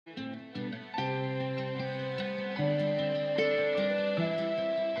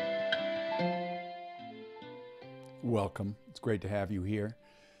welcome. It's great to have you here.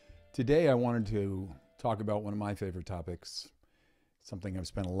 Today I wanted to talk about one of my favorite topics, something I've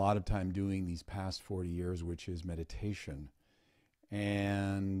spent a lot of time doing these past 40 years, which is meditation.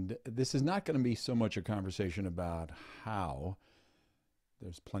 And this is not going to be so much a conversation about how.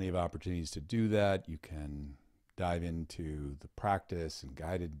 There's plenty of opportunities to do that. You can dive into the practice and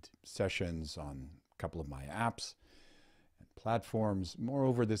guided sessions on a couple of my apps and platforms.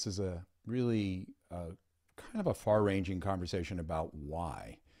 Moreover, this is a really kind of a far-ranging conversation about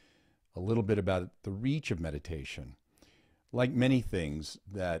why. A little bit about the reach of meditation. Like many things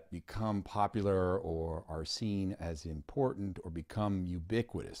that become popular or are seen as important or become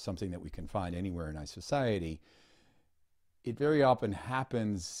ubiquitous, something that we can find anywhere in our society, it very often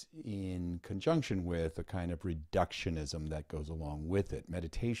happens in conjunction with a kind of reductionism that goes along with it.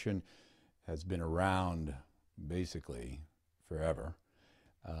 Meditation has been around basically forever,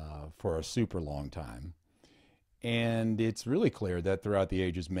 for a super long time. And it's really clear that throughout the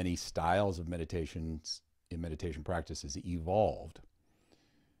ages, many styles of meditation practices evolved.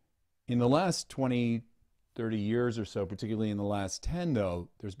 In the last 20, 30 years or so, particularly in the last 10 though,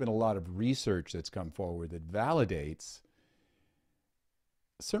 there's been a lot of research that's come forward that validates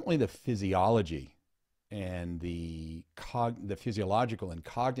certainly the physiology and the physiological and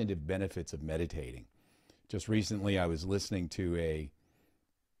cognitive benefits of meditating. Just recently I was listening to a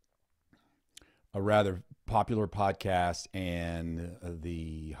rather popular podcast, and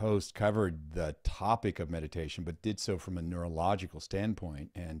the host covered the topic of meditation, but did so from a neurological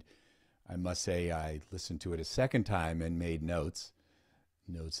standpoint. And I must say I listened to it a second time and made notes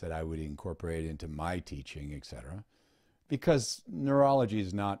that I would incorporate into my teaching, etc., because neurology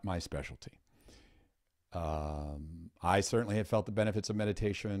is not my specialty. I certainly have felt the benefits of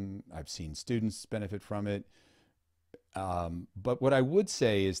meditation. I've seen students benefit from it. But what I would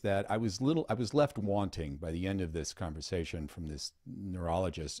say is that I was left wanting by the end of this conversation from this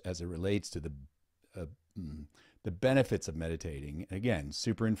neurologist as it relates to the benefits of meditating. Again,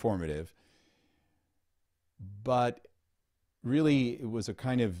 super informative, but really it was a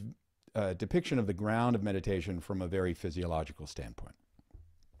kind of depiction of the ground of meditation from a very physiological standpoint.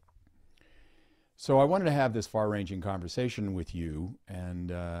 So I wanted to have this far-ranging conversation with you,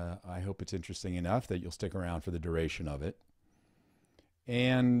 and I hope it's interesting enough that you'll stick around for the duration of it.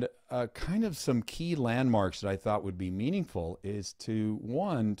 And kind of some key landmarks that I thought would be meaningful is to,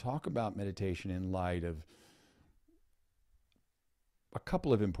 one, talk about meditation in light of a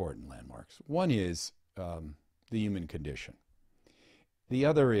couple of important landmarks. One is the human condition. The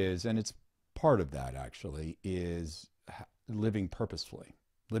other is, and it's part of that actually, is living purposefully.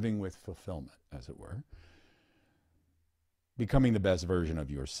 Living with fulfillment, as it were. Becoming the best version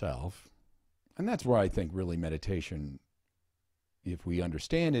of yourself. And that's where I think really meditation, if we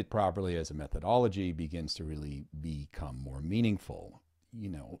understand it properly as a methodology, begins to really become more meaningful,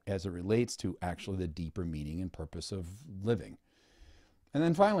 as it relates to actually the deeper meaning and purpose of living. And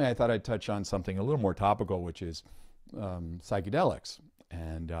then finally, I thought I'd touch on something a little more topical, which is psychedelics.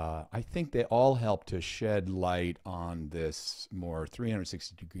 And I think they all help to shed light on this more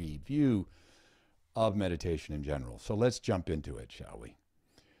 360-degree view of meditation in general. So let's jump into it, shall we?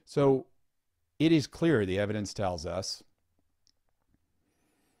 So it is clear, the evidence tells us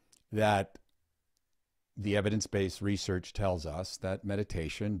that the evidence-based research tells us that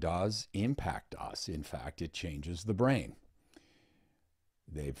meditation does impact us. In fact, it changes the brain.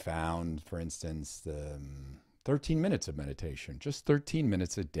 They've found, for instance, 13 minutes of meditation, just 13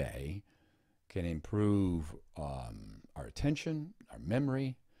 minutes a day, can improve our attention, our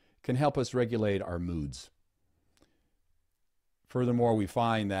memory, can help us regulate our moods. Furthermore, we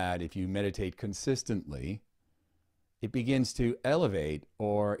find that if you meditate consistently, it begins to elevate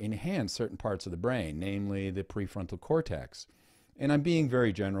or enhance certain parts of the brain, namely the prefrontal cortex. And I'm being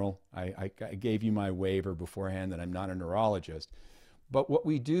very general. I gave you my waiver beforehand that I'm not a neurologist. But what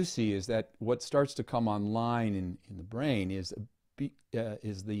we do see is that what starts to come online in the brain is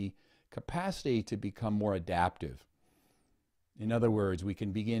the capacity to become more adaptive. In other words, we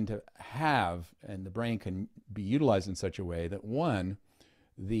can begin to have, and the brain can be utilized in such a way that, one,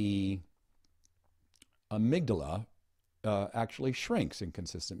 the amygdala actually shrinks in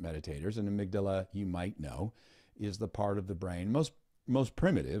consistent meditators. And amygdala, you might know, is the part of the brain, most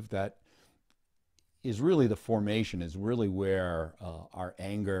primitive, that is really the formation, is really where our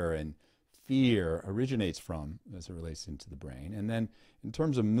anger and fear originates from as it relates into the brain. And then in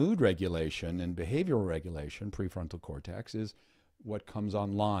terms of mood regulation and behavioral regulation, prefrontal cortex is what comes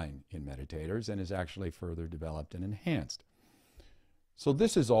online in meditators and is actually further developed and enhanced. So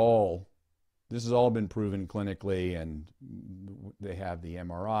this has all been proven clinically, and they have the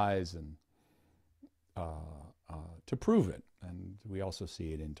MRIs and to prove it. And we also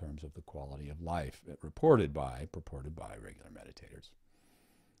see it in terms of the quality of life purported by regular meditators.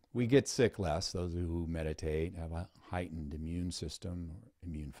 We get sick less. Those who meditate have a heightened immune system, or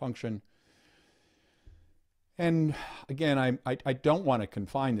immune function. And again, I don't want to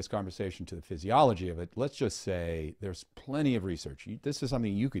confine this conversation to the physiology of it. Let's just say there's plenty of research. This is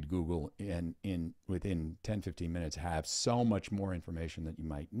something you could Google and within 10, 15 minutes have so much more information that you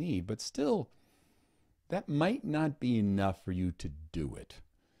might need, but still, that might not be enough for you to do it.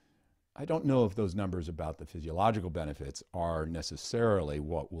 I don't know if those numbers about the physiological benefits are necessarily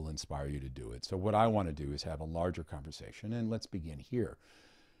what will inspire you to do it. So what I want to do is have a larger conversation, and let's begin here.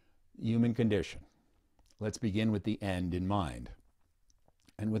 Human condition. Let's begin with the end in mind.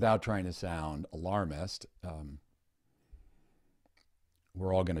 And without trying to sound alarmist,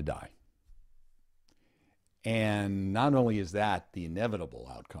 we're all going to die. And not only is that the inevitable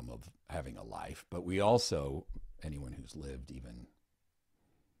outcome of having a life, but we also, anyone who's lived even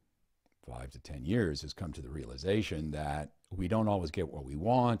 5 to 10 years has come to the realization that we don't always get what we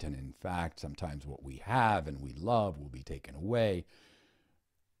want. And in fact, sometimes what we have and we love will be taken away.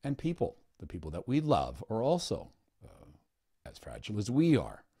 And the people that we love are also as fragile as we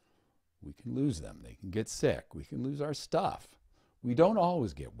are. We can lose them. They can get sick. We can lose our stuff. We don't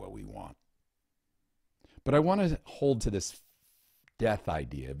always get what we want. But I want to hold to this death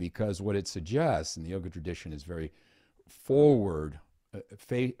idea because what it suggests, and the yoga tradition is very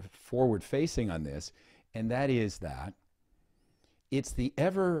forward-facing on this, and that is that it's the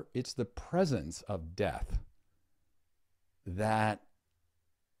presence of death that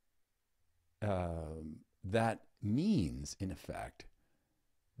means, in effect,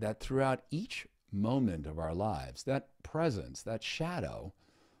 that throughout each moment of our lives, that presence, that shadow,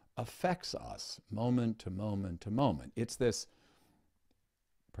 affects us moment to moment to moment. It's this,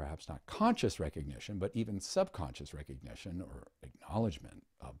 perhaps not conscious recognition, but even subconscious recognition or acknowledgement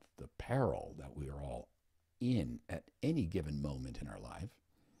of the peril that we are all in at any given moment in our life.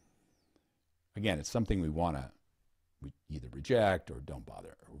 Again, it's something we either reject or don't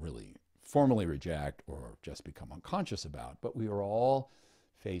bother, or really formally reject or just become unconscious about, but we are all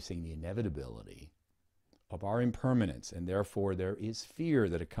facing the inevitability of our impermanence, and therefore there is fear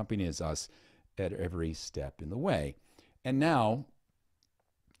that accompanies us at every step in the way. And now,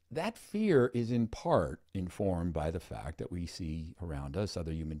 that fear is in part informed by the fact that we see around us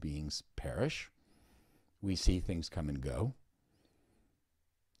other human beings perish. We see things come and go.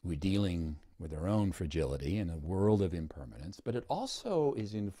 We're dealing with our own fragility in a world of impermanence, but it also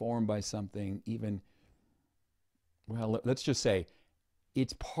is informed by something even, well, let's just say,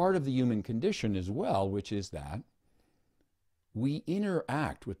 it's part of the human condition as well, which is that we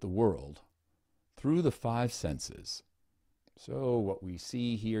interact with the world through the 5 senses. So what we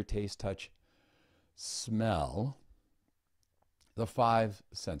see, hear, taste, touch, smell, the 5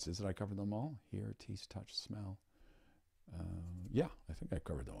 senses. Did I cover them all? Hear, taste, touch, smell. Yeah, I think I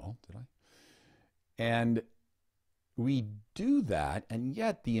covered them all, did I? And we do that, and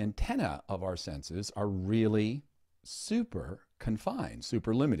yet the antenna of our senses are really super confined,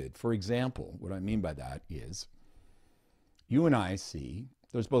 super limited. For example, what I mean by that is you and I see,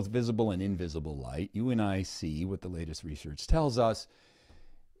 there's both visible and invisible light. You and I see what the latest research tells us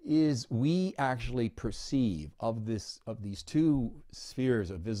is we actually perceive of these 2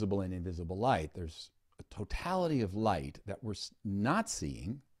 spheres of visible and invisible light. There's a totality of light that we're not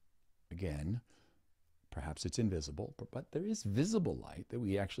seeing. Again, perhaps it's invisible, but there is visible light that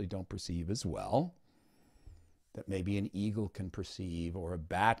we actually don't perceive as well, that maybe an eagle can perceive or a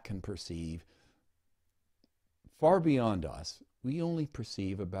bat can perceive. Far beyond us, we only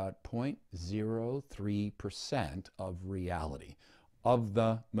perceive about 0.03% of reality, of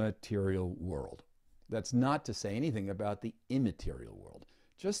the material world. That's not to say anything about the immaterial world.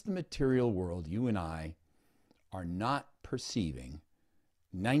 Just the material world, you and I are not perceiving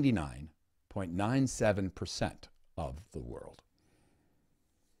 99.97% of the world.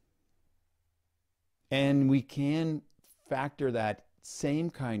 And we can factor that same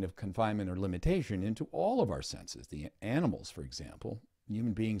kind of confinement or limitation into all of our senses. The animals, for example,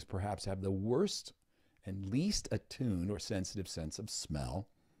 human beings perhaps have the worst and least attuned or sensitive sense of smell.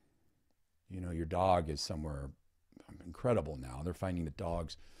 You know, your dog is somewhere incredible now. They're finding that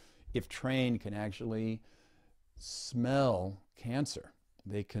dogs, if trained, can actually smell cancer.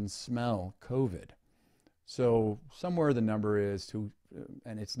 They can smell COVID. So somewhere the number is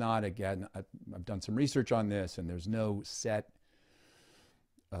and it's not, again, I've done some research on this, and there's no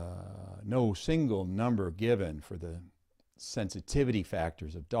single number given for the sensitivity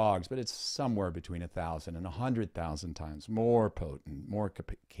factors of dogs, but it's somewhere between 1,000 and 100,000 times more potent, more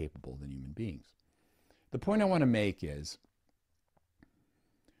capable than human beings. The point I want to make is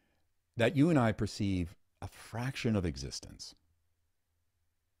that you and I perceive a fraction of existence.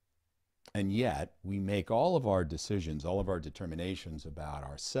 And yet, we make all of our decisions, all of our determinations about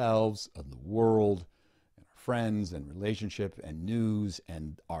ourselves, of the world, and our friends, and relationship, and news,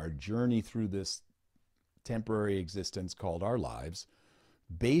 and our journey through this temporary existence called our lives,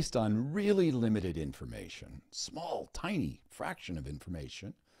 based on really limited information, small, tiny fraction of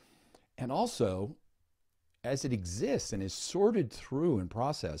information, and also as it exists and is sorted through and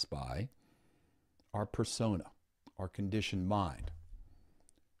processed by our persona, our conditioned mind,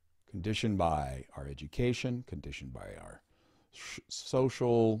 conditioned by our education, conditioned by our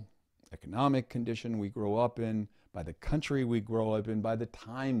social, economic condition we grow up in, by the country we grow up in, by the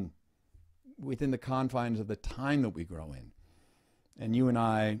time, within the confines of the time that we grow in. And you and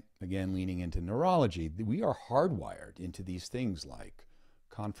I, again, leaning into neurology, we are hardwired into these things like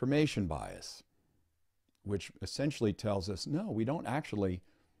confirmation bias, which essentially tells us, no, we don't actually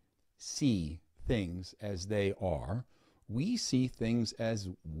see things as they are. We see things as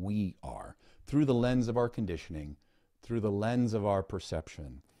we are, through the lens of our conditioning, through the lens of our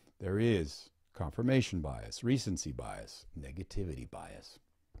perception. There is confirmation bias, recency bias, negativity bias.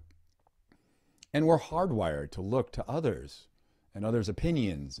 And we're hardwired to look to others and others'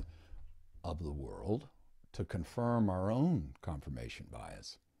 opinions of the world to confirm our own confirmation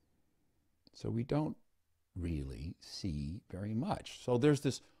bias. So we don't really see very much. So there's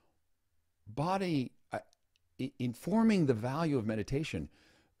this body informing the value of meditation.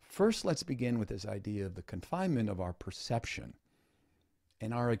 First, let's begin with this idea of the confinement of our perception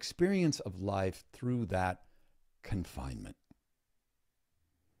and our experience of life through that confinement.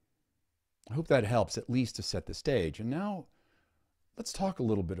 I hope that helps at least to set the stage. And now let's talk a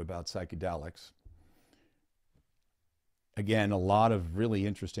little bit about psychedelics. Again, a lot of really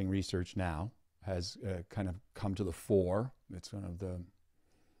interesting research now has kind of come to the fore. It's kind of the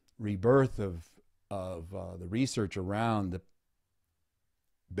rebirth of the research around the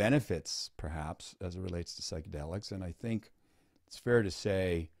benefits, perhaps, as it relates to psychedelics. And I think it's fair to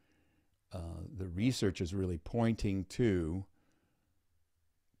say the research is really pointing to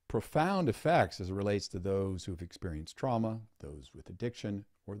profound effects as it relates to those who've experienced trauma, those with addiction,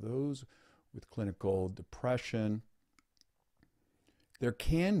 or those with clinical depression. There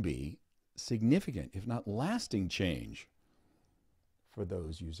can be significant, if not lasting, change for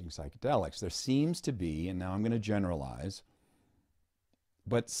those using psychedelics. There seems to be, and now I'm going to generalize,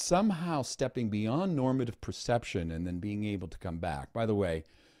 but somehow stepping beyond normative perception and then being able to come back. By the way,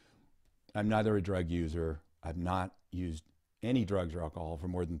 I'm neither a drug user. I've not used any drugs or alcohol for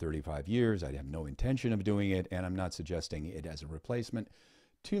more than 35 years. I have no intention of doing it, and I'm not suggesting it as a replacement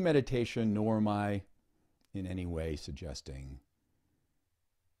to meditation, nor am I in any way suggesting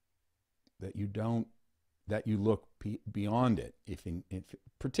that you look beyond it,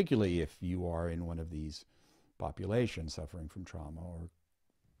 particularly if you are in one of these populations suffering from trauma or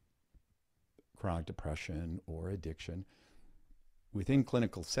chronic depression or addiction. Within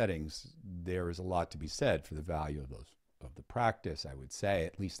clinical settings, there is a lot to be said for the value of the practice, I would say.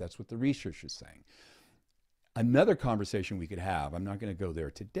 At least that's what the research is saying. Another conversation we could have, I'm not going to go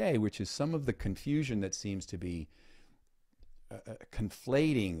there today, which is some of the confusion that seems to be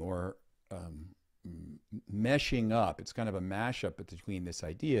conflating or meshing up. It's kind of a mashup between this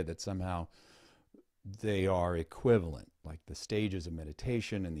idea that somehow they are equivalent, like the stages of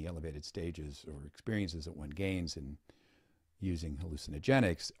meditation and the elevated stages or experiences that one gains in using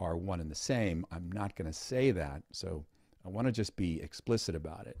hallucinogenics are one and the same. I'm not going to say that, so I want to just be explicit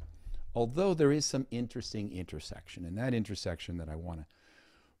about it. Although there is some interesting intersection, and that intersection that I want to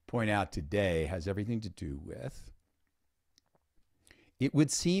point out today has everything to do with, it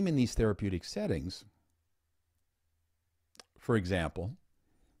would seem in these therapeutic settings, for example,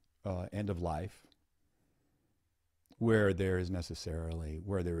 end of life, where it's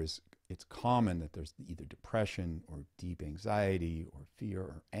common that there's either depression or deep anxiety or fear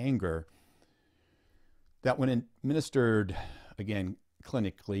or anger, that when administered, again,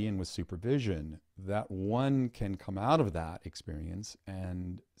 clinically and with supervision, that one can come out of that experience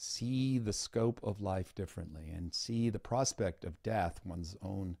and see the scope of life differently and see the prospect of death, one's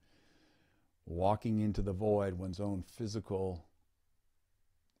own walking into the void, one's own physical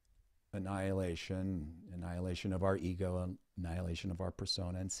annihilation of our ego, annihilation of our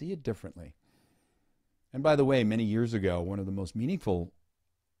persona, and see it differently. And by the way, many years ago, one of the most meaningful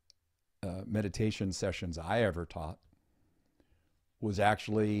meditation sessions I ever taught was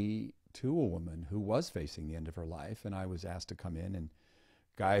actually to a woman who was facing the end of her life, and I was asked to come in and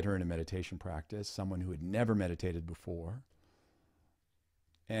guide her in a meditation practice, someone who had never meditated before.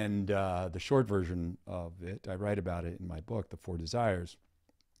 And the short version of it, I write about it in my book, The Four Desires.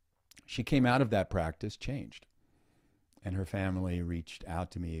 She came out of that practice changed. And her family reached out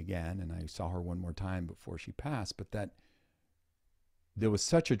to me again, and I saw her one more time before she passed. But that there was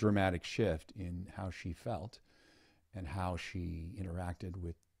such a dramatic shift in how she felt and how she interacted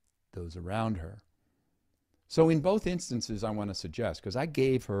with those around her. So in both instances, I want to suggest, because I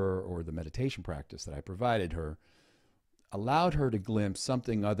gave her, or the meditation practice that I provided her, allowed her to glimpse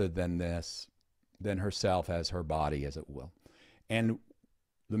something other than this, than herself as her body, as it will. And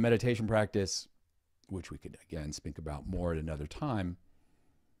the meditation practice, which we could again speak about more at another time,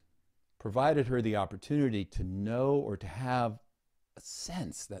 provided her the opportunity to know or to have a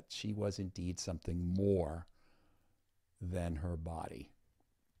sense that she was indeed something more than her body.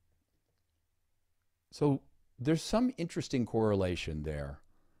 So there's some interesting correlation there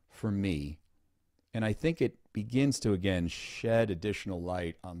for me, and I think it begins to again shed additional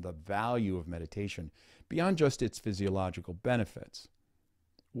light on the value of meditation beyond just its physiological benefits.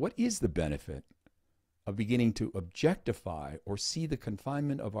 What is the benefit of beginning to objectify or see the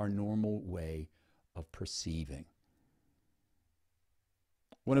confinement of our normal way of perceiving?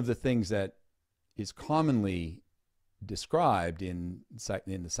 One of the things that is commonly described in the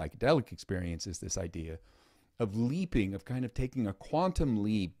psychedelic experience is this idea of leaping, of kind of taking a quantum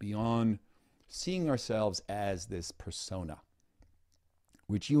leap beyond seeing ourselves as this persona,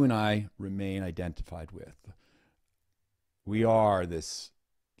 which you and I remain identified with. We are this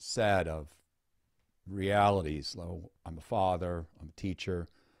set of realities. I'm a father, I'm a teacher,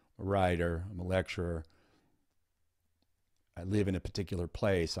 a writer, I'm a lecturer. I live in a particular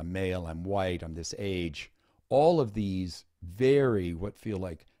place, I'm male, I'm white, I'm this age. All of these vary what feel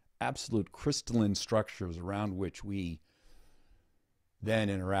like absolute crystalline structures around which we then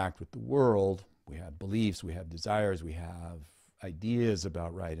interact with the world. We have beliefs, we have desires, we have ideas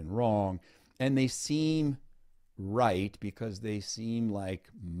about right and wrong, and they seem right because they seem like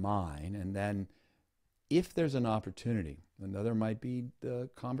mine. And then if there's an opportunity, another might be the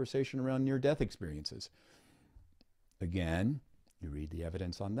conversation around near-death experiences. Again, you read the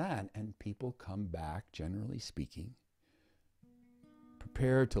evidence on that, and people come back, generally speaking,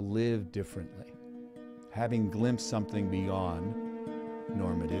 prepared to live differently, having glimpsed something beyond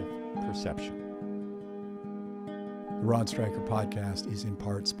normative perception. The Rod Stryker podcast is in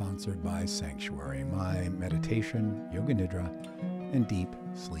part sponsored by Sanctuary, my meditation, yoga nidra, and deep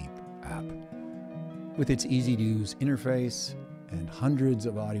sleep app. With its easy-to-use interface and hundreds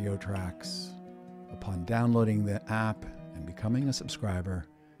of audio tracks, upon downloading the app and becoming a subscriber,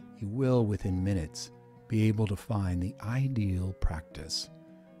 you will, within minutes, be able to find the ideal practice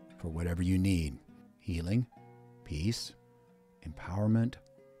for whatever you need: healing, peace, empowerment,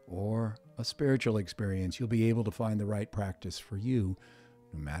 or a spiritual experience. You'll be able to find the right practice for you,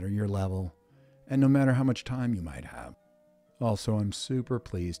 no matter your level, and no matter how much time you might have. Also, I'm super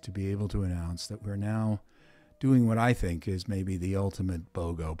pleased to be able to announce that we're now doing what I think is maybe the ultimate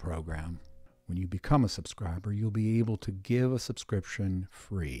BOGO program. When you become a subscriber, you'll be able to give a subscription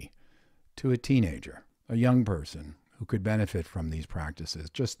free to a teenager, a young person who could benefit from these practices.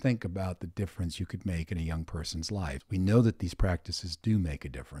 Just think about the difference you could make in a young person's life. We know that these practices do make a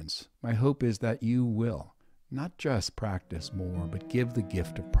difference. My hope is that you will not just practice more, but give the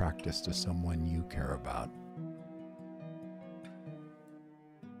gift of practice to someone you care about.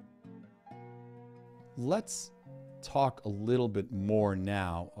 Let's talk a little bit more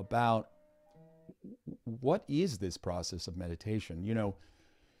now about what is this process of meditation. You know,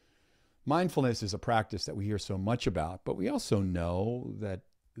 mindfulness is a practice that we hear so much about, but we also know that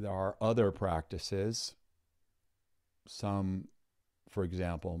there are other practices. Some, for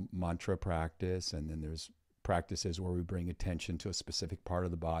example, mantra practice, and then there's practices where we bring attention to a specific part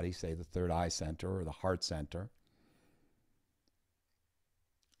of the body, say the third eye center or the heart center.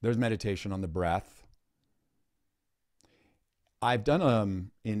 There's meditation on the breath. I've done,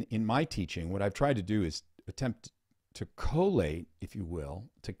 in my teaching, what I've tried to do is attempt to collate, if you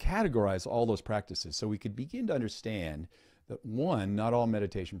will, to categorize all those practices so we could begin to understand that, one, not all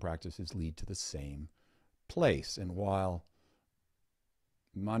meditation practices lead to the same place. And while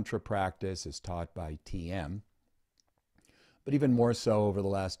mantra practice is taught by TM, but even more so over the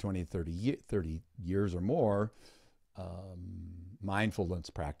last 20, 30 years or more,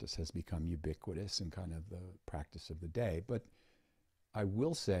 mindfulness practice has become ubiquitous and kind of the practice of the day. But I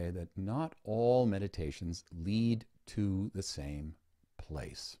will say that not all meditations lead to the same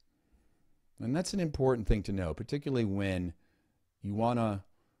place. And that's an important thing to know, particularly when you want to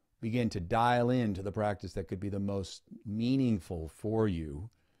begin to dial into the practice that could be the most meaningful for you.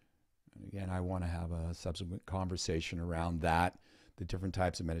 And again, I want to have a subsequent conversation around that the different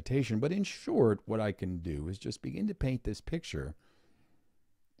types of meditation. But in short, what I can do is just begin to paint this picture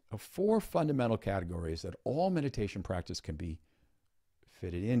of 4 fundamental categories that all meditation practice can be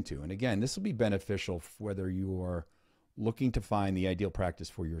fitted into. And again, this will be beneficial whether you are looking to find the ideal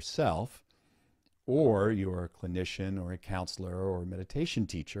practice for yourself, or you're a clinician or a counselor or a meditation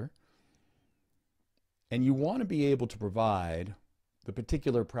teacher, and you want to be able to provide the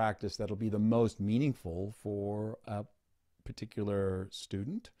particular practice that'll be the most meaningful for a particular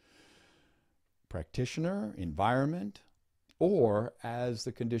student, practitioner, environment, or as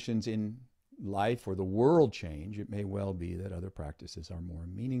the conditions in life or the world change, it may well be that other practices are more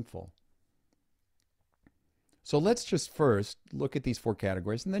meaningful. So let's just first look at these 4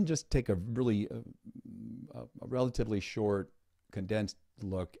 categories and then just take a relatively short, condensed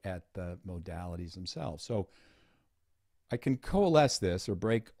look at the modalities themselves. So I can coalesce this or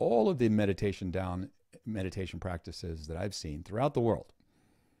break all of the meditation practices that I've seen throughout the world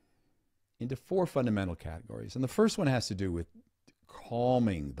into 4 fundamental categories. And the first one has to do with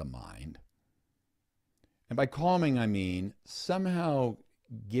calming the mind. And by calming, I mean somehow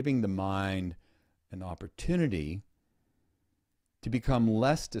giving the mind an opportunity to become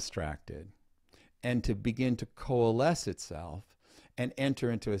less distracted and to begin to coalesce itself and enter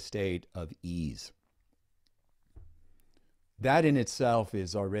into a state of ease. That in itself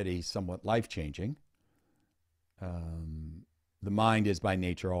is already somewhat life-changing. The mind is by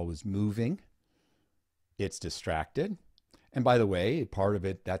nature always moving. It's distracted. And by the way,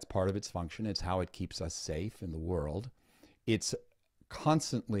 that's part of its function. It's how it keeps us safe in the world. It's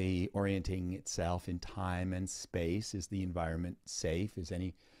constantly orienting itself in time and space. Is the environment safe? Is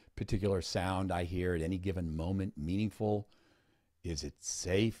any particular sound I hear at any given moment meaningful? Is it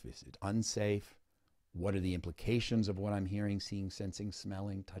safe? Is it unsafe? What are the implications of what I'm hearing, seeing, sensing,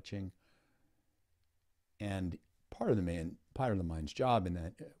 smelling, touching? And part of the mind's job in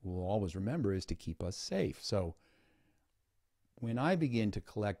that we'll always remember is to keep us safe. So when I begin to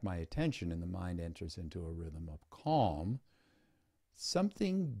collect my attention and the mind enters into a rhythm of calm,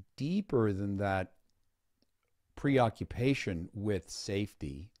 something deeper than that preoccupation with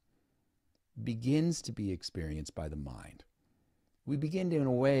safety begins to be experienced by the mind. We begin to, in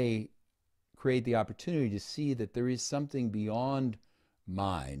a way, create the opportunity to see that there is something beyond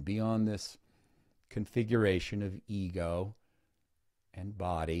mind, beyond this configuration of ego and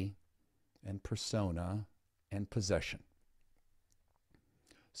body and persona and possession.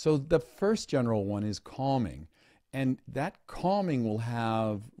 So the first general one is calming. And that calming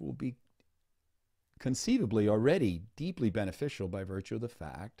will be conceivably already deeply beneficial by virtue of the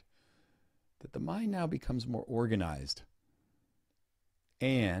fact that the mind now becomes more organized.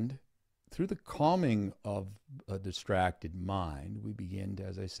 And through the calming of a distracted mind, we begin to,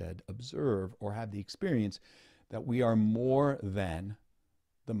 as I said, observe or have the experience that we are more than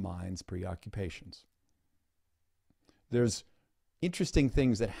the mind's preoccupations. There's interesting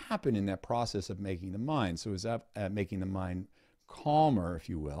things that happen in that process of making the mind. So is that making the mind calmer, if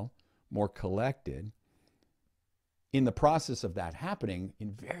you will, more collected? In the process of that happening,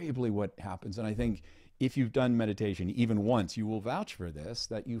 invariably what happens, and I think if you've done meditation even once, you will vouch for this,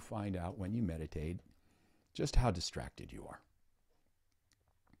 that you find out when you meditate just how distracted you are.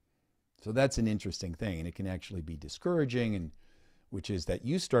 So that's an interesting thing, and it can actually be discouraging, and which is that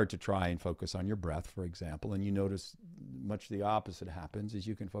you start to try and focus on your breath, for example, and you notice much the opposite happens, is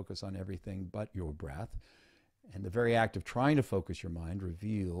you can focus on everything but your breath. And the very act of trying to focus your mind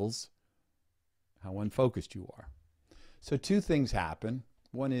reveals how unfocused you are. So 2 things happen.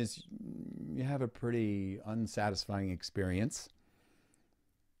 One is you have a pretty unsatisfying experience,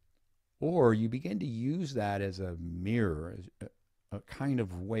 or you begin to use that as a mirror, as a kind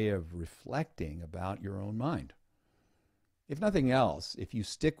of way of reflecting about your own mind. If nothing else, if you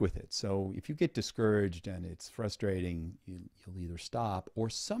stick with it. So if you get discouraged and it's frustrating, you'll either stop or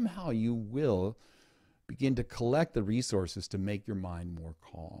somehow you will begin to collect the resources to make your mind more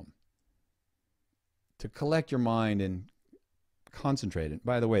calm. To collect your mind and concentrate it.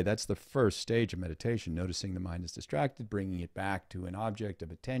 By the way, that's the first stage of meditation, noticing the mind is distracted, bringing it back to an object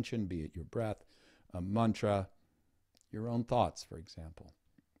of attention, be it your breath, a mantra, your own thoughts, for example.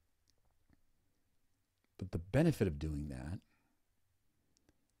 But the benefit of doing that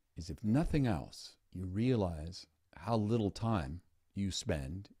is, if nothing else, you realize how little time you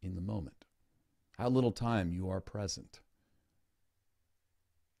spend in the moment, how little time you are present.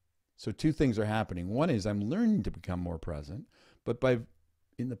 So 2 things are happening. One is I'm learning to become more present, but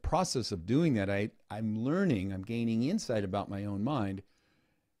in the process of doing that, I'm gaining insight about my own mind.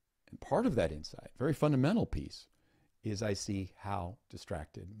 And part of that insight, very fundamental piece, is I see how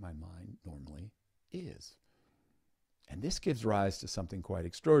distracted my mind normally is. And this gives rise to something quite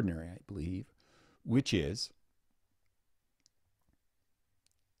extraordinary, I believe, which is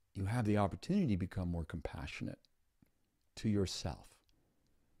you have the opportunity to become more compassionate to yourself.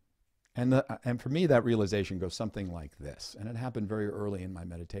 And for me, that realization goes something like this. And it happened very early in my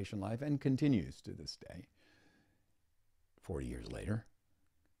meditation life and continues to this day, 40 years later.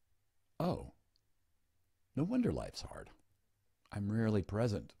 Oh, no wonder life's hard. I'm rarely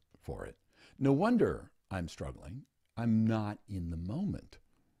present for it. No wonder I'm struggling. I'm not in the moment.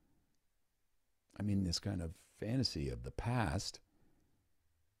 I'm in this kind of fantasy of the past,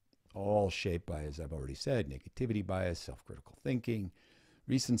 all shaped by, as I've already said, negativity bias, self-critical thinking,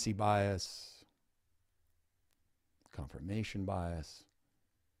 recency bias, confirmation bias.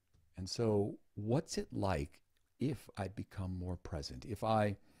 And so what's it like if I become more present, if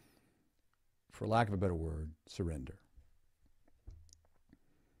I, for lack of a better word, surrender?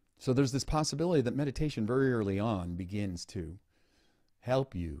 So there's this possibility that meditation very early on begins to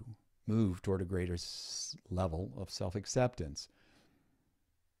help you move toward a greater level of self-acceptance.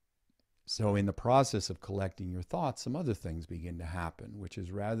 So in the process of collecting your thoughts, some other things begin to happen, which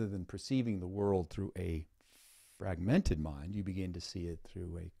is rather than perceiving the world through a fragmented mind, you begin to see it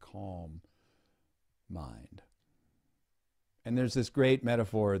through a calm mind. And there's this great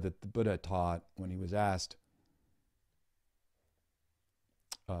metaphor that the Buddha taught when he was asked,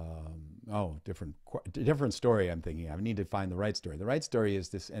 different story I'm thinking of. I need to find the right story. The right story is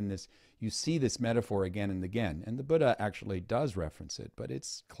this, and this, you see this metaphor again and again, and the Buddha actually does reference it, but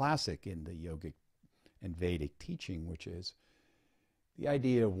it's classic in the yogic and Vedic teaching, which is the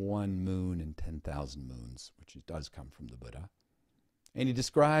idea of one moon and 10,000 moons, which does come from the Buddha. And he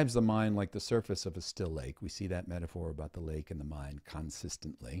describes the mind like the surface of a still lake. We see that metaphor about the lake and the mind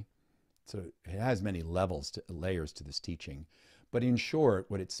consistently. So it has many layers to this teaching. But in short,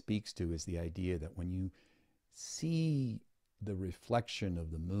 what it speaks to is the idea that when you see the reflection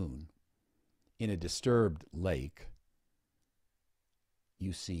of the moon in a disturbed lake,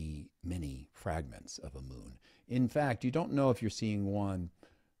 you see many fragments of a moon. In fact, you don't know if you're seeing one.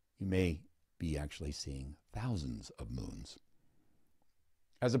 You may be actually seeing thousands of moons.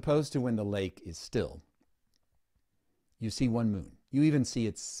 As opposed to when the lake is still, you see one moon. You even see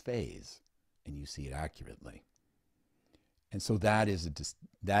its phase, and you see it accurately. And so that is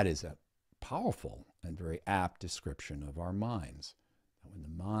a powerful and very apt description of our minds. When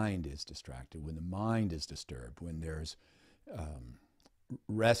the mind is distracted, when the mind is disturbed, when there's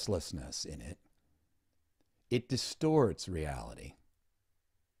restlessness in it, it distorts reality.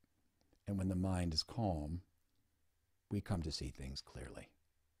 And when the mind is calm, we come to see things clearly.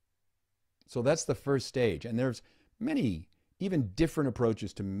 So that's the first stage. And there's many, even different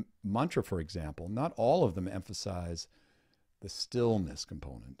approaches to mantra, for example. Not all of them emphasize the stillness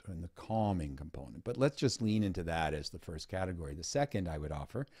component and the calming component. But let's just lean into that as the first category. The second I would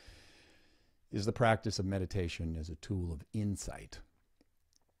offer is the practice of meditation as a tool of insight.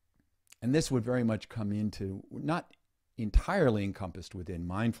 And this would very much come into, not entirely encompassed within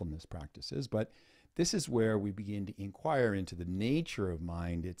mindfulness practices, but this is where we begin to inquire into the nature of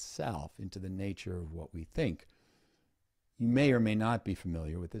mind itself, into the nature of what we think. You may or may not be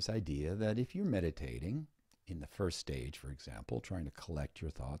familiar with this idea that if you're meditating, in the first stage, for example, trying to collect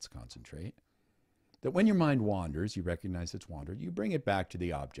your thoughts, concentrate, that when your mind wanders, you recognize it's wandered, you bring it back to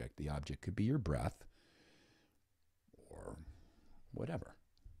the object. The object could be your breath or whatever,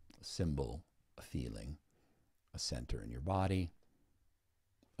 a symbol, a feeling, a center in your body,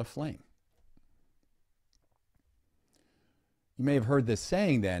 a flame. You may have heard this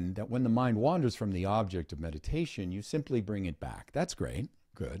saying then, that when the mind wanders from the object of meditation, you simply bring it back. That's great,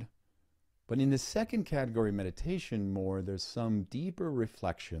 good. But in the second category, meditation more, there's some deeper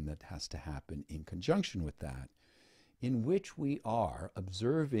reflection that has to happen in conjunction with that, in which we are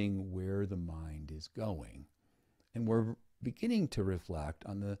observing where the mind is going. And we're beginning to reflect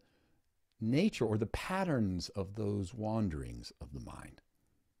on the nature or the patterns of those wanderings of the mind.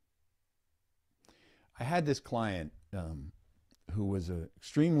 I had this client who was an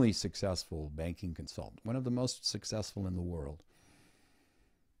extremely successful banking consultant, one of the most successful in the world.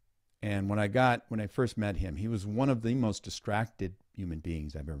 And when I first met him, he was one of the most distracted human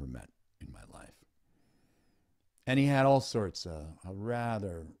beings I've ever met in my life. And he had all sorts of a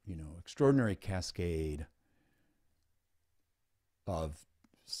rather, extraordinary cascade of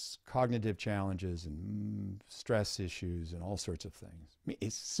cognitive challenges and stress issues and all sorts of things. I mean,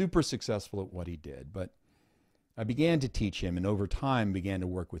 he's super successful at what he did, but I began to teach him and over time began to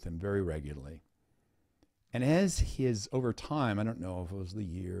work with him very regularly. And as over time, I don't know if it was the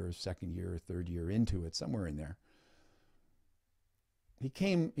year, second year, or third year into it, somewhere in there,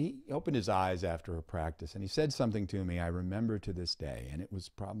 he opened his eyes after a practice and he said something to me I remember to this day, and it was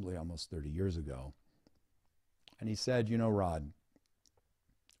probably almost 30 years ago. And he said, you know, Rod,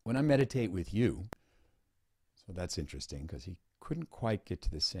 when I meditate with you, so that's interesting because he couldn't quite get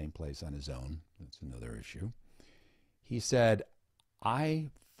to the same place on his own. That's another issue. He said, I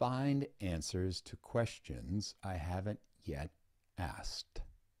find answers to questions I haven't yet asked.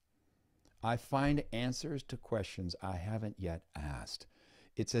 I find answers to questions I haven't yet asked.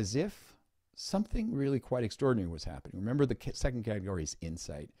 It's as if something really quite extraordinary was happening. Remember, the second category is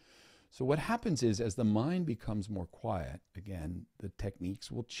insight. So what happens is, as the mind becomes more quiet, again, the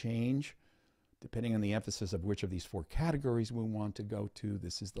techniques will change depending on the emphasis of which of these four categories we want to go to.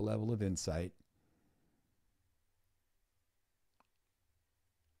 This is the level of insight.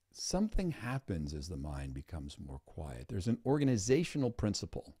 Something happens as the mind becomes more quiet. There's an organizational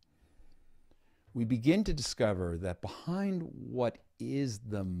principle. We begin to discover that behind what is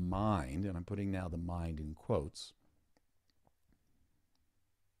the mind, and I'm putting now the mind in quotes,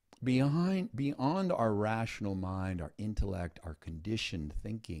 beyond our rational mind, our intellect, our conditioned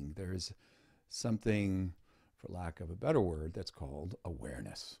thinking, there's something, for lack of a better word, that's called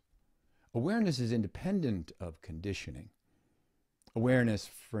awareness. Awareness is independent of conditioning. Awareness,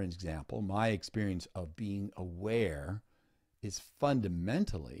 for example, my experience of being aware is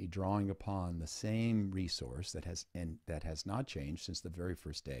fundamentally drawing upon the same resource that has not changed since the very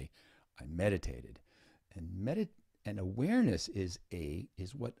first day I meditated. And awareness is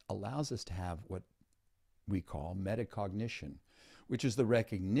what allows us to have what we call metacognition, which is the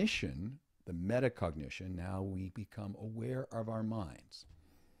recognition, the metacognition. Now we become aware of our minds.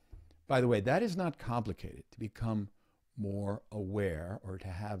 By the way, that is not complicated, to become more aware or to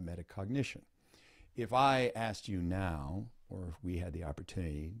have metacognition. If I asked you now, or if we had the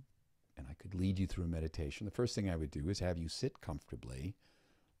opportunity and I could lead you through a meditation, the first thing I would do is have you sit comfortably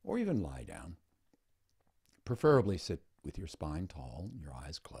or even lie down. Preferably sit with your spine tall, your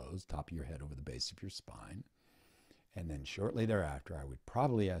eyes closed, top of your head over the base of your spine. And then shortly thereafter, I would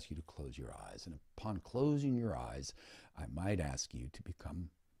probably ask you to close your eyes. And upon closing your eyes, I might ask you to become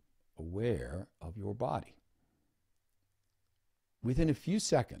aware of your body. Within a few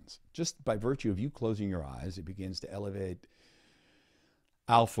seconds, just by virtue of you closing your eyes, it begins to elevate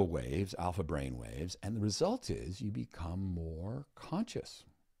alpha waves, alpha brain waves, and the result is you become more conscious.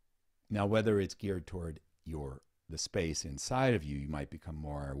 Now, whether it's geared toward the space inside of you, you might become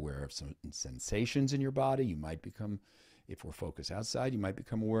more aware of some sensations in your body. You might become, if we're focused outside, you might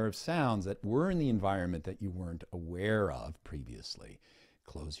become aware of sounds that were in the environment that you weren't aware of previously.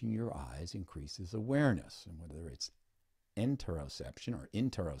 Closing your eyes increases awareness, and whether it's interoception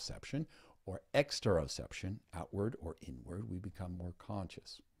or exteroception, outward or inward, we become more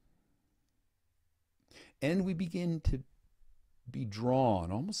conscious. And we begin to be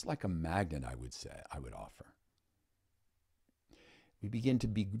drawn, almost like a magnet, I would offer. We begin to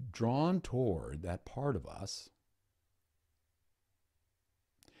be drawn toward that part of us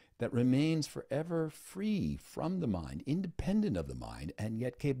that remains forever free from the mind, independent of the mind, and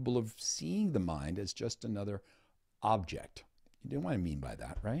yet capable of seeing the mind as just another object. You know what I mean by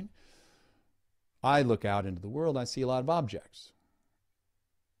that, right? I look out into the world, I see a lot of objects.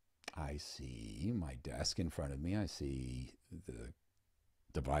 I see my desk in front of me. I see the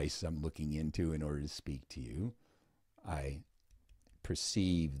device I'm looking into in order to speak to you. I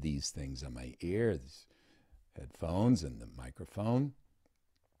perceive these things on my ear, these headphones and the microphone.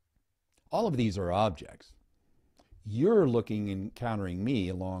 All of these are objects. You're looking and encountering me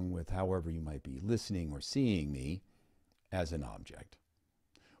along with however you might be listening or seeing me as an object.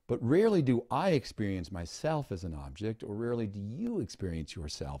 But rarely do I experience myself as an object, or rarely do you experience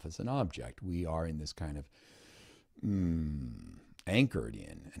yourself as an object. We are in this kind of anchored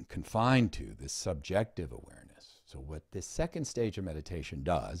in and confined to this subjective awareness. So what this second stage of meditation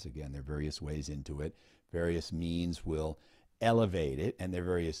does, again, there are various ways into it, various means will elevate it, and there are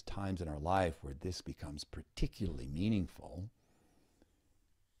various times in our life where this becomes particularly meaningful.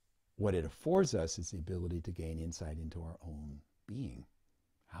 What it affords us is the ability to gain insight into our own being.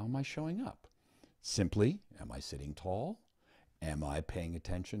 How am I showing up? Simply, am I sitting tall? Am I paying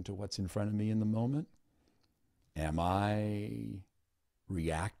attention to what's in front of me in the moment? Am I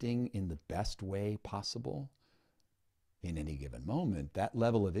reacting in the best way possible in any given moment? That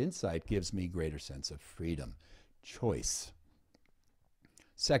level of insight gives me greater sense of freedom, choice.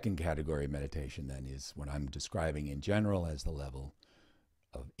 Second category of meditation then is what I'm describing in general as the level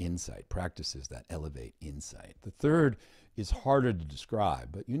of insight, practices that elevate insight. The third is harder to describe,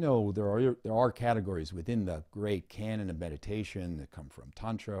 but you know there are categories within the great canon of meditation that come from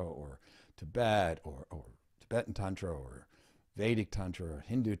Tantra or Tibet or Tibetan Tantra or Vedic Tantra or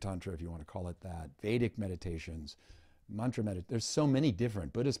Hindu Tantra, if you want to call it that, Vedic meditations, mantra meditation. There's so many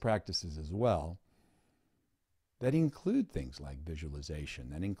different Buddhist practices as well that include things like visualization,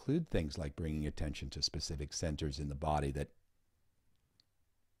 that include things like bringing attention to specific centers in the body that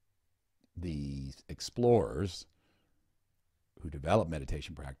the explorers who develop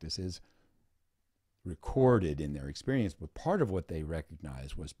meditation practices recorded in their experience. But part of what they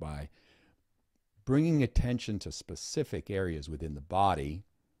recognized was by bringing attention to specific areas within the body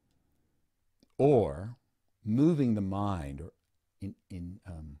or moving the mind or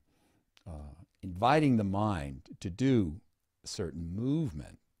inviting the mind to do a certain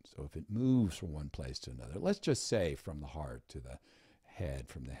movement. So if it moves from one place to another, let's just say from the heart to the head,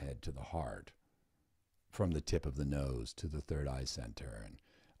 from the head to the heart, from the tip of the nose to the third eye center and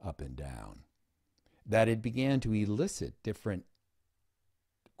up and down, that it began to elicit different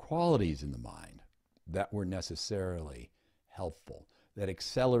qualities in the mind that were necessarily helpful, that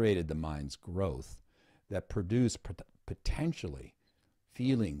accelerated the mind's growth, that produced potentially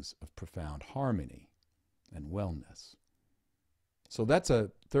feelings of profound harmony and wellness. So that's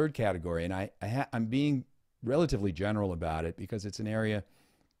a third category, and I'm being relatively general about it because it's an area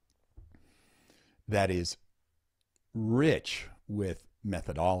that is rich with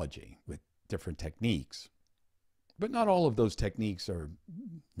methodology, with different techniques. But not all of those techniques are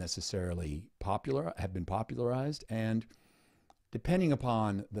necessarily popular, have been popularized, and depending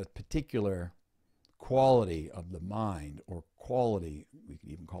upon the particular quality of the mind, or quality, we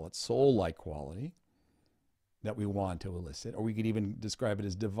could even call it soul-like quality, that we want to elicit, or we could even describe it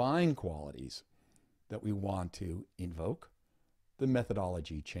as divine qualities that we want to invoke, the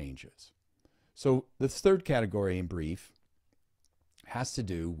methodology changes. So the third category, in brief, has to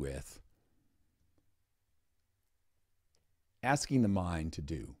do with asking the mind to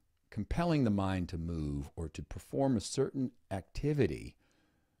do, compelling the mind to move or to perform a certain activity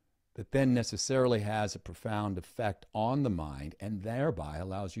that then necessarily has a profound effect on the mind and thereby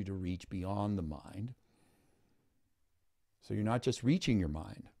allows you to reach beyond the mind. So you're not just reaching your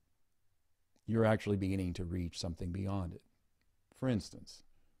mind, you're actually beginning to reach something beyond it. For instance,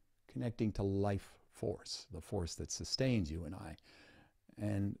 connecting to life force, the force that sustains you and I.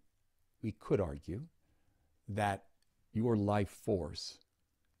 And we could argue that your life force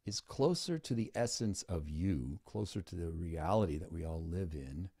is closer to the essence of you, closer to the reality that we all live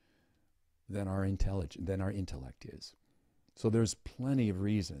in, than our intellect is. So there's plenty of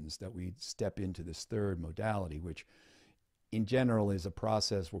reasons that we step into this third modality, which in general is a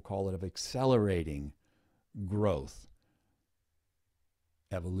process, we'll call it, of accelerating growth,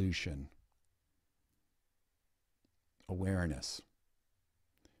 evolution, awareness.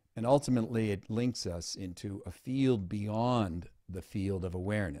 And ultimately, it links us into a field beyond the field of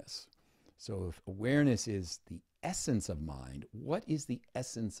awareness. So if awareness is the essence of mind, what is the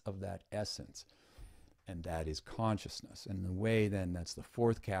essence of that essence? And that is consciousness. And in a way, then, that's the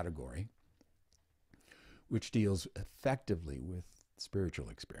fourth category, which deals effectively with spiritual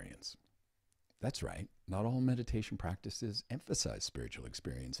experience. That's right. Not all meditation practices emphasize spiritual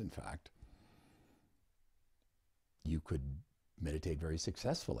experience. In fact, you could meditate very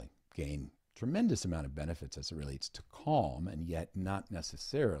successfully, gain tremendous amount of benefits as it relates to calm, and yet not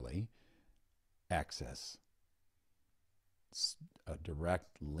necessarily access a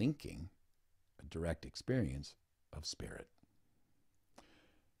direct linking, a direct experience of spirit.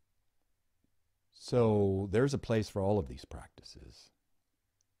 So there's a place for all of these practices.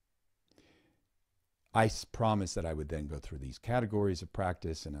 I promised that I would then go through these categories of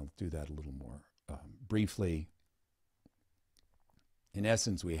practice, and I'll do that a little more briefly. In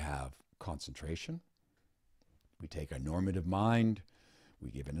essence, we have concentration. We take a normative mind, we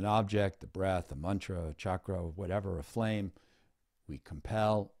give it an object, a breath, a mantra, a chakra, whatever, a flame. We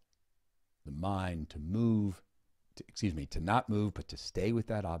compel the mind to move, to not move, but to stay with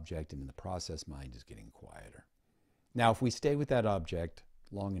that object, and in the process, mind is getting quieter. Now, if we stay with that object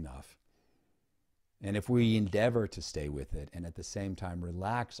long enough, and if we endeavor to stay with it, and at the same time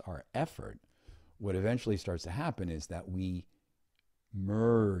relax our effort, what eventually starts to happen is that we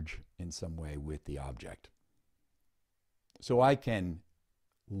merge in some way with the object. So I can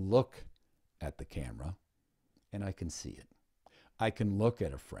look at the camera and I can see it. I can look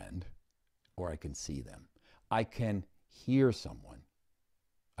at a friend or I can see them. I can hear someone,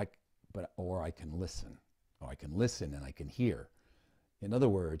 or I can listen. Or I can listen and I can hear. In other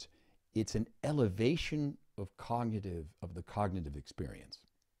words, it's an elevation of the cognitive experience.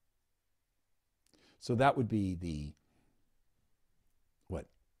 So that would be the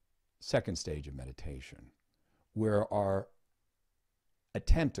second stage of meditation, where our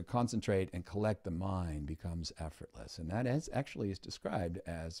attempt to concentrate and collect the mind becomes effortless. And that actually is described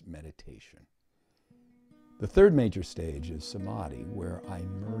as meditation. The third major stage is samadhi, where I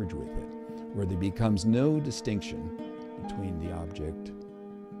merge with it, where there becomes no distinction between the object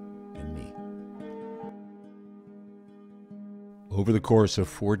and me. Over the course of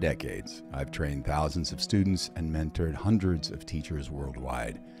 4 decades, I've trained thousands of students and mentored hundreds of teachers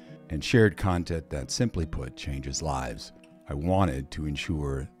worldwide, and shared content that, simply put, changes lives. I wanted to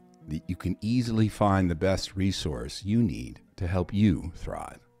ensure that you can easily find the best resource you need to help you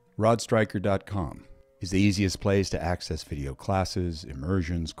thrive. Stryker.com is the easiest place to access video classes,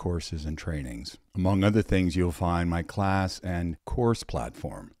 immersions, courses, and trainings. Among other things, you'll find my class and course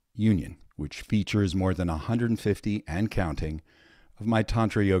platform, Union, which features more than 150 and counting of my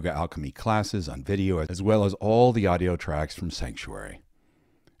Tantra Yoga Alchemy classes on video, as well as all the audio tracks from Sanctuary.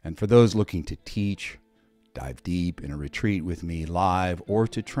 And for those looking to teach, dive deep in a retreat with me live, or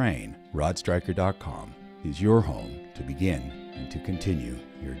to train, rodstryker.com is your home to begin and to continue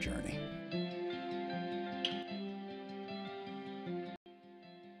your journey.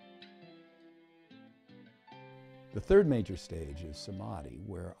 The third major stage is samadhi,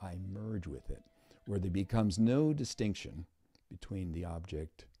 where I merge with it, where there becomes no distinction between the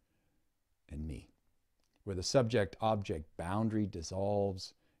object and me, where the subject-object boundary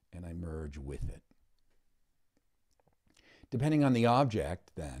dissolves and I merge with it. Depending on the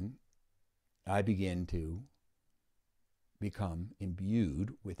object, then, I begin to become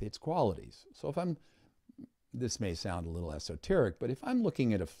imbued with its qualities. So this may sound a little esoteric, but if I'm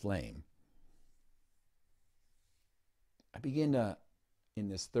looking at a flame, I begin to, in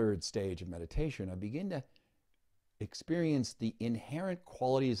this third stage of meditation, I begin to experience the inherent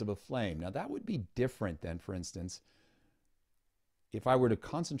qualities of a flame. Now, that would be different than, for instance, if I were to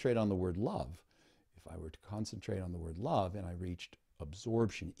concentrate on the word love. If I were to concentrate on the word love and I reached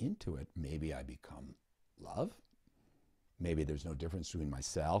absorption into it, maybe I become love. Maybe there's no difference between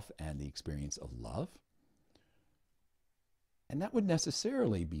myself and the experience of love. And that would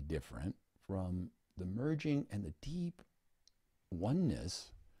necessarily be different from the merging and the deep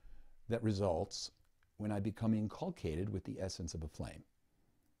oneness that results when I become inculcated with the essence of a flame.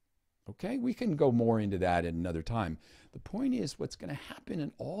 Okay, we can go more into that at another time. The point is, what's going to happen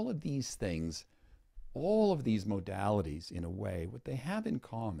in all of these things, all of these modalities, in a way, what they have in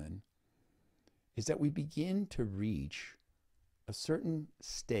common is that we begin to reach a certain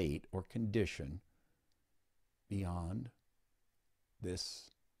state or condition beyond this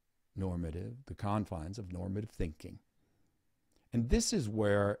the confines of normative thinking. And this is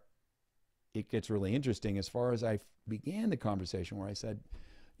where it gets really interesting, as far as I began the conversation, where I said,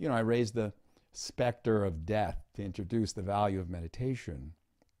 I raised the specter of death to introduce the value of meditation.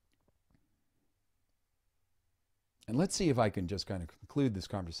 And let's see if I can just kind of conclude this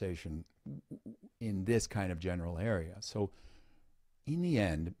conversation in this kind of general area. So in the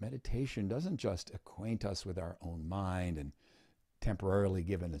end, meditation doesn't just acquaint us with our own mind and temporarily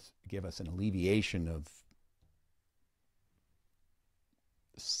give us an alleviation of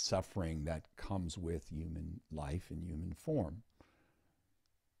suffering that comes with human life and human form.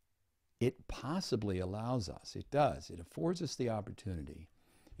 It possibly allows us, it affords us the opportunity,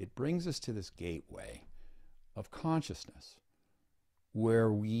 it brings us to this gateway of consciousness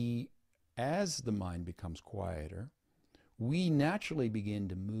where we, as the mind becomes quieter, we naturally begin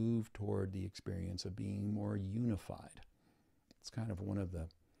to move toward the experience of being more unified. It's kind of one of the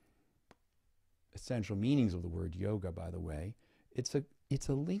essential meanings of the word yoga, by the way. It's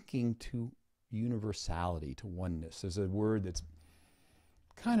a linking to universality, to oneness. There's a word that's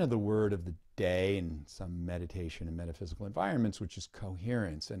kind of the word of the day in some meditation and metaphysical environments, which is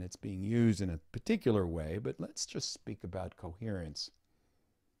coherence, and it's being used in a particular way, but let's just speak about coherence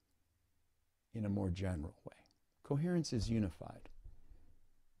in a more general way. Coherence is unified.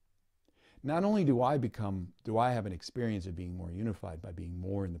 Not only do I have an experience of being more unified by being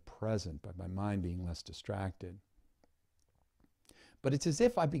more in the present, by my mind being less distracted, but it's as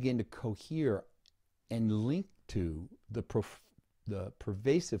if I begin to cohere and link to the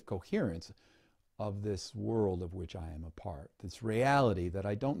pervasive coherence of this world of which I am a part, this reality that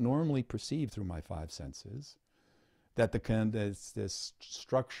I don't normally perceive through my 5 senses, that this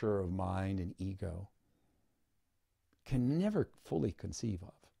structure of mind and ego can never fully conceive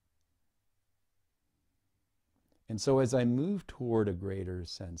of. And so as I move toward a greater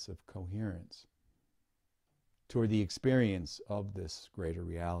sense of coherence, toward the experience of this greater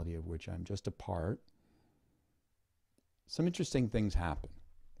reality of which I'm just a part, some interesting things happen.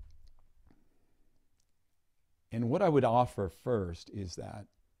 And what I would offer first is that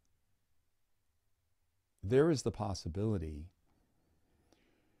there is the possibility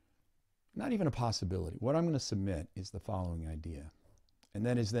not even a possibility. What I'm going to submit is the following idea. And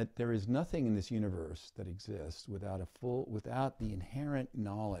that is that there is nothing in this universe that exists without the inherent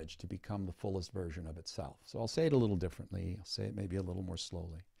knowledge to become the fullest version of itself. So I'll say it a little differently. I'll say it maybe a little more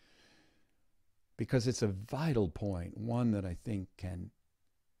slowly. Because it's a vital point, one that I think can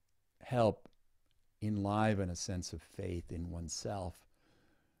help enliven a sense of faith in oneself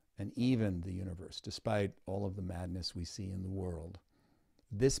and even the universe, despite all of the madness we see in the world.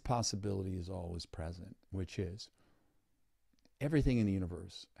 This possibility is always present, which is everything in the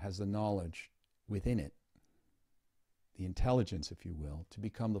universe has the knowledge within it, the intelligence, if you will, to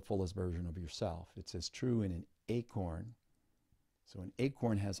become the fullest version of yourself. It's as true in an acorn. So an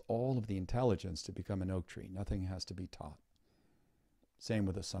acorn has all of the intelligence to become an oak tree. Nothing has to be taught. Same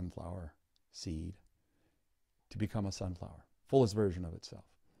with a sunflower seed, to become a sunflower, fullest version of itself.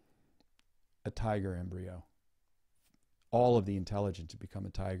 A tiger embryo, all of the intelligence to become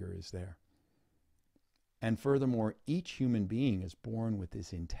a tiger is there. And furthermore, each human being is born with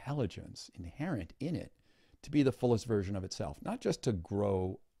this intelligence inherent in it to be the fullest version of itself, not just to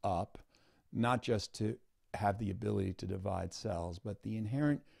grow up, not just to have the ability to divide cells, but the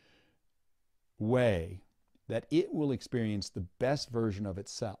inherent way that it will experience the best version of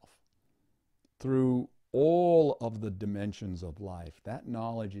itself through all of the dimensions of life. That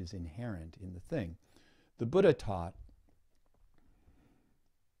knowledge is inherent in the thing. The Buddha taught,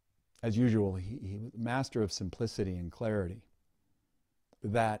 as usual, he was master of simplicity and clarity,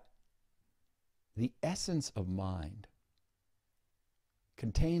 that the essence of mind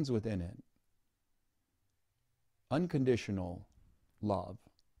contains within it unconditional love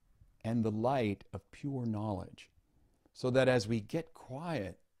and the light of pure knowledge, so that as we get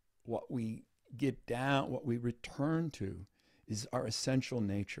quiet, what we get down, what we return to is our essential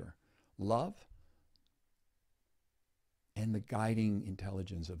nature, love and the guiding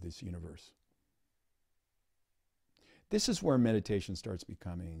intelligence of this universe. This is where meditation starts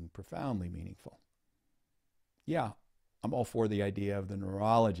becoming profoundly meaningful. Yeah, I'm all for the idea of the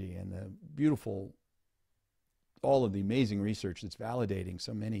neurology and the beautiful, all of the amazing research that's validating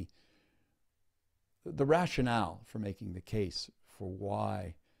so many, the rationale for making the case for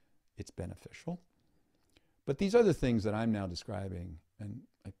why it's beneficial. But these other things that I'm now describing, and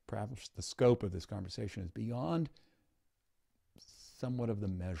perhaps the scope of this conversation is beyond somewhat of the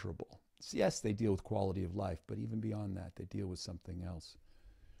measurable. Yes, they deal with quality of life, but even beyond that, they deal with something else.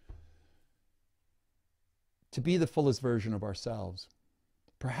 To be the fullest version of ourselves,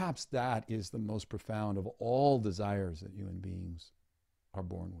 perhaps that is the most profound of all desires that human beings are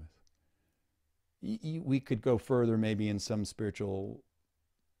born with. We could go further maybe in some spiritual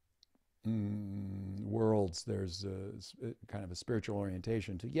worlds. There's a kind of a spiritual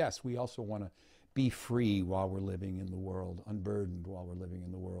orientation to, yes, we also want to be free while we're living in the world, unburdened while we're living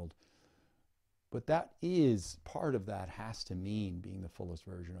in the world. But that is, part of that has to mean being the fullest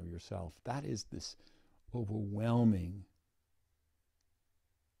version of yourself. That is this overwhelming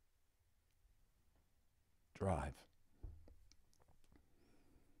drive.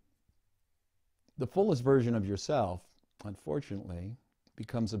 The fullest version of yourself, unfortunately,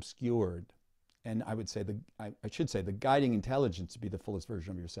 becomes obscured. And I should say the guiding intelligence to be the fullest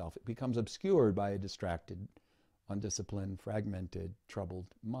version of yourself, it becomes obscured by a distracted, undisciplined, fragmented, troubled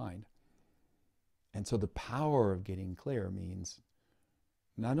mind. And so the power of getting clear means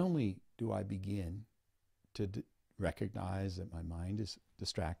not only do I begin to recognize that my mind is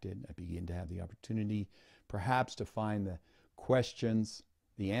distracted, I begin to have the opportunity perhaps to find the questions,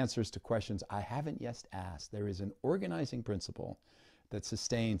 the answers to questions I haven't yet asked. There is an organizing principle that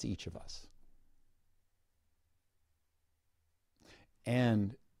sustains each of us.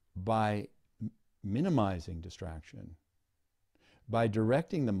 And by minimizing distraction, by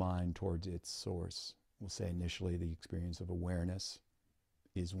directing the mind towards its source, we'll say initially the experience of awareness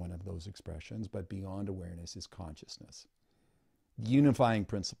is one of those expressions, but beyond awareness is consciousness. The unifying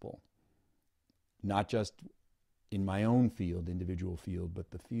principle, not just in my own field, individual field, but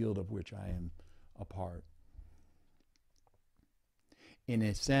the field of which I am a part. In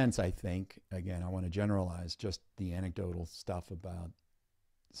a sense, I think, again, I want to generalize, just the anecdotal stuff about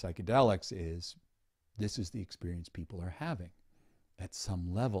psychedelics is, this is the experience people are having. At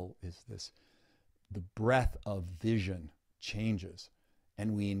some level is this, the breadth of vision changes,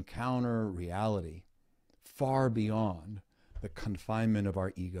 and we encounter reality far beyond the confinement of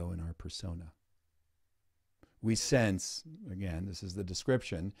our ego and our persona. We sense, again, this is the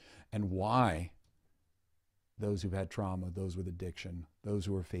description, and why those who've had trauma, those with addiction, those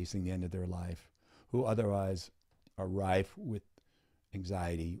who are facing the end of their life, who otherwise are rife with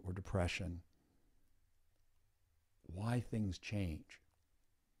anxiety or depression, why things change.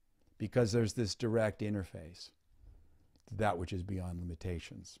 because there's this direct interface to that which is beyond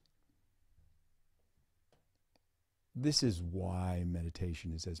limitations. This is why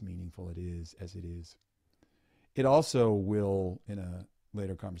meditation is as meaningful as it is. It also will, in a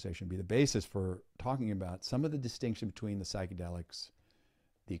later conversation, be the basis for talking about some of the distinction between the psychedelics,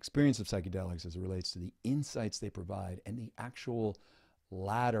 the experience of psychedelics as it relates to the insights they provide, and the actual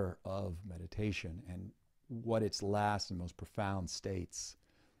ladder of meditation and what its last and most profound states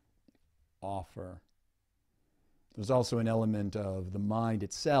offer. There's also an element of the mind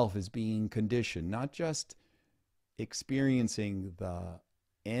itself as being conditioned, not just experiencing the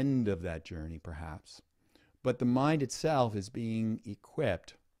end of that journey, perhaps, but the mind itself is being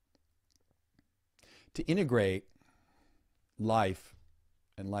equipped to integrate life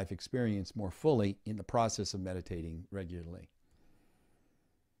and life experience more fully in the process of meditating regularly.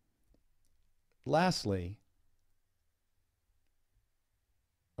 Lastly,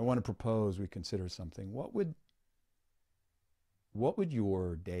 I want to propose we consider something. What would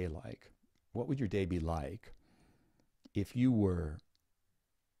your day like? What would your day be like if you were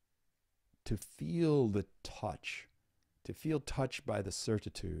to feel the touch, to feel touched by the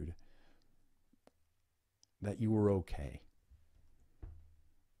certitude that you were okay?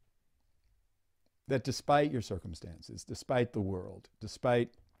 That despite your circumstances, despite the world,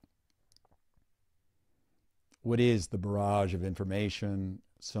 despite what is the barrage of information,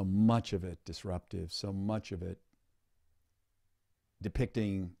 so much of it disruptive, so much of it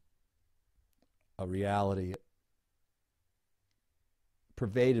depicting a reality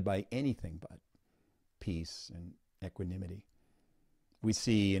pervaded by anything but peace and equanimity. We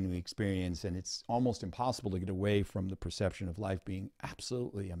see and we experience, and it's almost impossible to get away from the perception of life being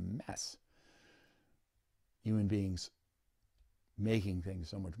absolutely a mess. Human beings making things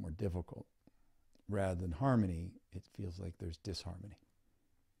so much more difficult. Rather than harmony, it feels like there's disharmony.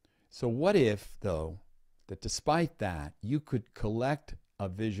 So what if, though, that despite that, you could collect a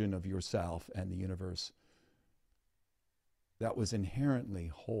vision of yourself and the universe that was inherently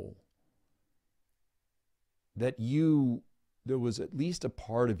whole? That there was at least a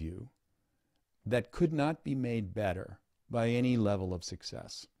part of you that could not be made better by any level of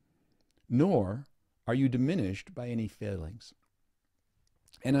success, nor are you diminished by any failings.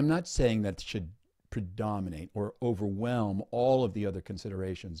 And I'm not saying that should predominate or overwhelm all of the other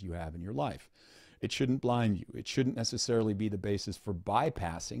considerations you have in your life. It shouldn't blind you. It shouldn't necessarily be the basis for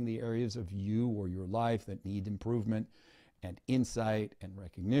bypassing the areas of you or your life that need improvement and insight and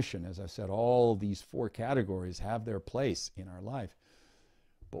recognition. As I've said, all these four categories have their place in our life.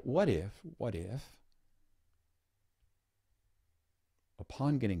 But what if,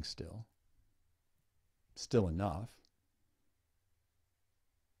 upon getting still enough,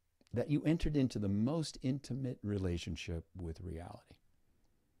 that you entered into the most intimate relationship with reality?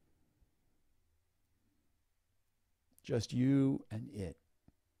 Just you and it.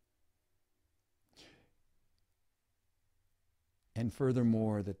 And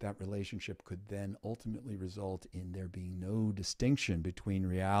furthermore, that relationship could then ultimately result in there being no distinction between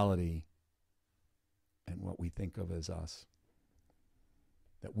reality and what we think of as us.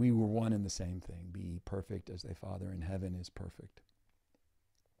 That we were one and the same thing. Be perfect as thy Father in heaven is perfect.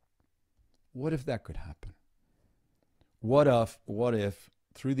 What if that could happen? What if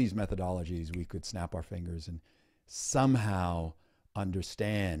through these methodologies we could snap our fingers and somehow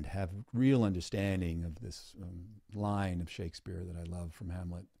understand, have real understanding of this line of Shakespeare that I love from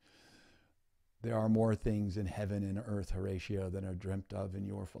Hamlet? There are more things in heaven and earth, Horatio, than are dreamt of in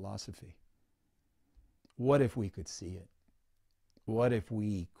your philosophy. What if we could see it? What if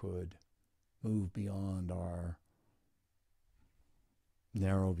we could move beyond our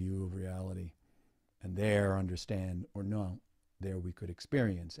narrow view of reality and there understand, or no, there we could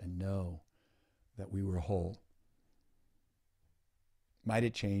experience and know that we were whole? Might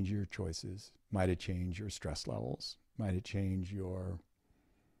it change your choices? Might it change your stress levels? Might it change your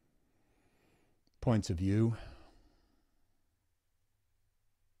points of view?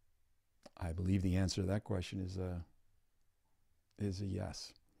 I believe the answer to that question is a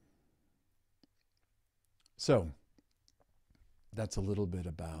yes. So, that's a little bit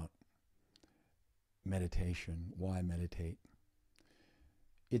about meditation. Why meditate?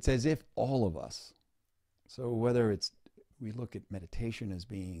 It's as if all of us, so whether we look at meditation as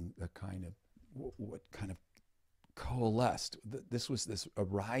being the kind of, what kind of coalesced, this was this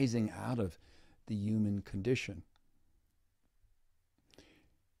arising out of the human condition.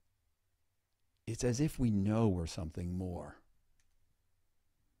 It's as if we know we're something more.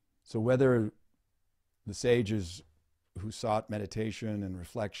 So whether the sages who sought meditation and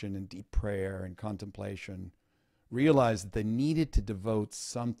reflection and deep prayer and contemplation realized that they needed to devote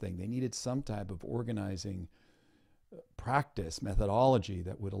something. They needed some type of organizing practice, methodology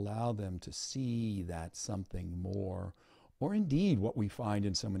that would allow them to see that something more. Or indeed, what we find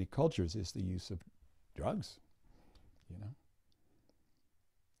in so many cultures is the use of drugs. You know,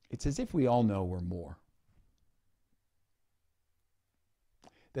 it's as if we all know we're more.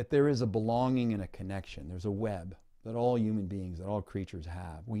 That there is a belonging and a connection. There's a web that all human beings, that all creatures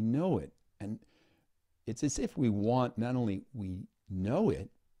have. We know it. And it's as if we want, not only we know it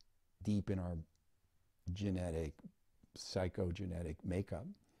deep in our genetic, psychogenetic makeup,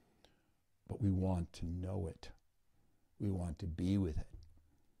 but we want to know it. We want to be with it.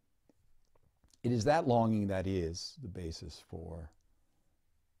 It is that longing that is the basis for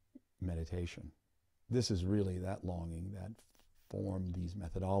meditation. This is really that longing that formed these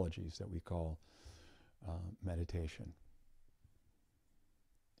methodologies that we call meditation.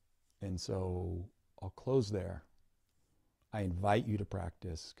 And so I'll close there. I invite you to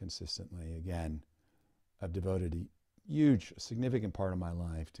practice consistently. Again, I've devoted a huge, significant part of my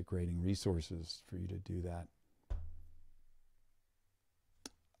life to creating resources for you to do that.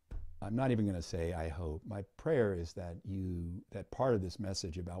 I'm not even going to say I hope. My prayer is that that part of this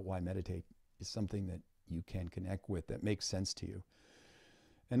message about why meditate is something that you can connect with, that makes sense to you.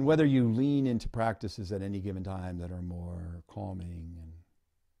 And whether you lean into practices at any given time that are more calming and,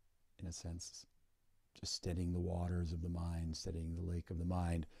 in a sense, just steadying the waters of the mind, steadying the lake of the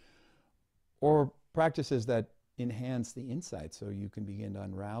mind, or practices that enhance the insight so you can begin to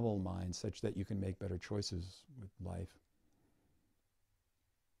unravel mind such that you can make better choices with life.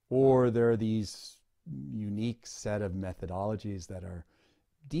 Or there are these unique set of methodologies that are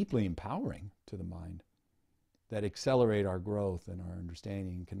deeply empowering to the mind, that accelerate our growth and our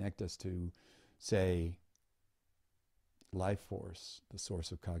understanding, connect us to, say, life force, the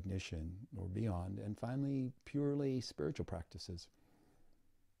source of cognition, or beyond. And finally, purely spiritual practices.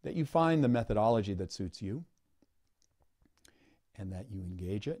 That you find the methodology that suits you, and that you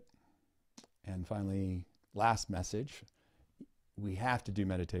engage it. And finally, last message, we have to do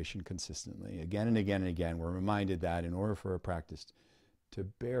meditation consistently, again and again and again. We're reminded that in order for a practice to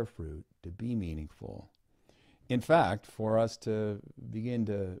bear fruit, to be meaningful, in fact, for us to begin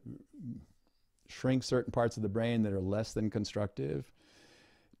to shrink certain parts of the brain that are less than constructive,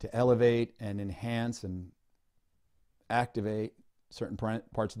 to elevate and enhance and activate certain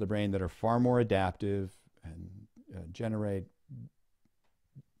parts of the brain that are far more adaptive and generate,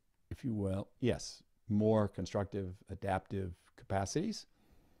 if you will, yes, more constructive, adaptive capacities,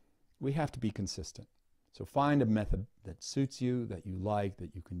 we have to be consistent. So find a method that suits you, that you like,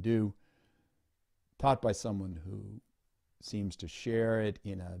 that you can do, taught by someone who seems to share it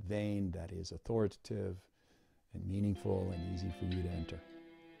in a vein that is authoritative and meaningful and easy for you to enter.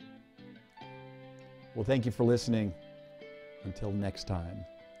 Well, thank you for listening. Until next time,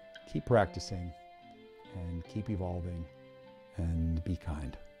 keep practicing and keep evolving and be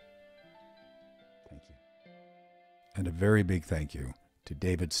kind. Thank you. And a very big thank you to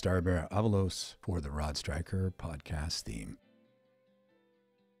David Starbear-Avalos for the Rod Stryker podcast theme.